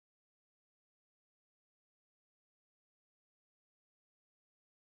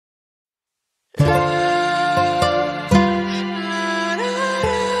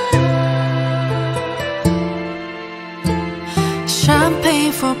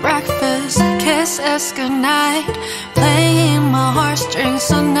for breakfast, kisses goodnight, playing my heartstrings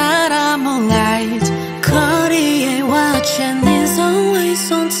so that I'm alright. 거리에 watch and is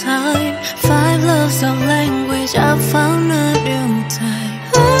always on time. 5 loves of language, I found a new type.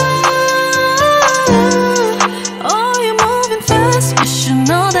 Oh, you're moving fast, you should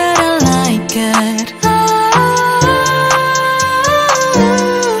know that I like it.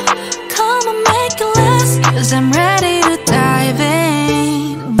 Come on, make it last, 'cause I'm ready to dive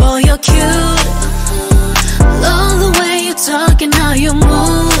in. Boy, you're cute, love the way you talk and how you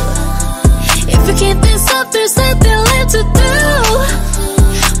move. If you keep this up, there's nothing left to do.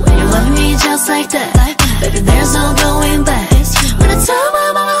 When you love me just like that, baby, there's no going back. When I tell my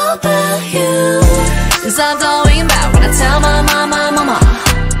mama about you, there's no going back. When I tell my mama, mama,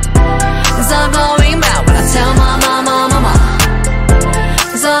 there's no going back. When I tell my mama, mama,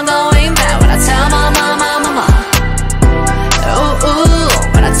 there's no going back. When I tell my mama, mama, ooh, ooh,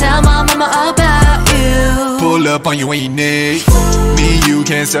 when I tell my mama about you. Pull up on you when you need. Me and you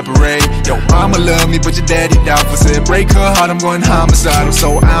can't separate. Yo, mama love me, but your daddy doubtful. Said break her heart, I'm going homicidal.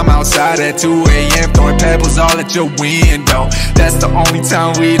 So I'm outside at 2 a.m. throwing pebbles all at your window. That's the only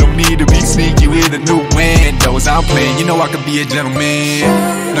time we don't need to be sneaky with the new windows. I'm playing, you know I could be a gentleman.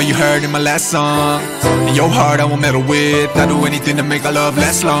 Know you heard in my last song. In your heart I won't meddle with. I do anything to make our love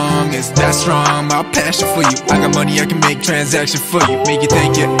last long. It's that strong, my passion for you. I got money, I can make transactions for you. Make you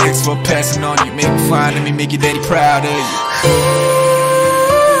thank your ex for passing on you. Make me fine and me make your daddy proud of you.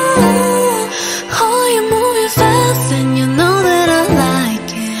 Oh, you're moving fast and you know that I like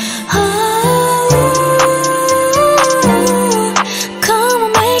it. Oh, come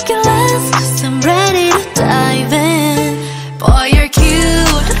on, make it last, 'cause I'm ready to dive in. Boy, you're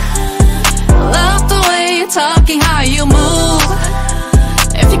cute, love the way you're talking, how you move.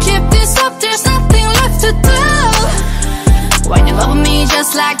 If you keep this up, there's nothing left to do. When you love me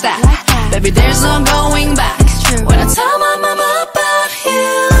just like that, baby, there's no going back. When I tell my mama about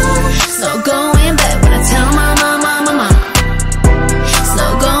you, no going back. When I tell my mama, mama, no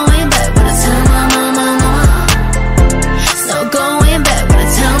going back. When I tell my mama, mama, no going back. When I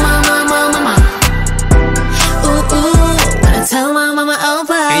tell my mama, mama, ooh, ooh, when I tell my mama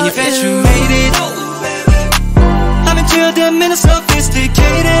about and you infatuated. I'm into the minutes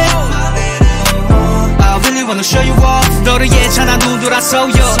sophisticated. I really wanna show you off. 너를 예찬한 눈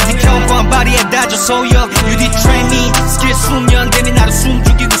돌아서요. 네 경관 발이에 다져서요. You did train me. 스킬 수면됨이 나를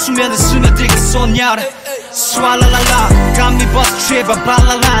숨죽이고 수면에 스며들게 쏘냐래. Swalala, got me bust trip, a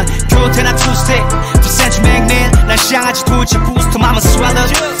balala. 교태나 two-step, 2cm 맥맨. 날 향하지 돌체 boost, mama swallow.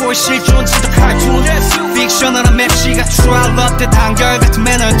 For 실존지도 cartoon. 픽셔널한 맵시가 trial up 듯 한결같은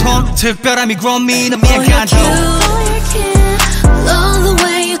매너의 톤. 특별함이 grown me, 너 미안 간도. Love the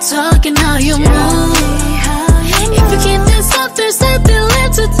way you talk and how you move. If you keep this up, there's nothing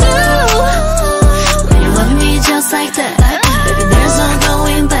left to do. When you love me just like that, baby, there's no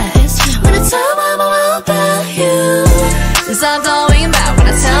going back. When I tell my mama about you, there's no going back. When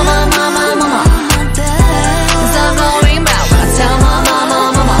I tell my mama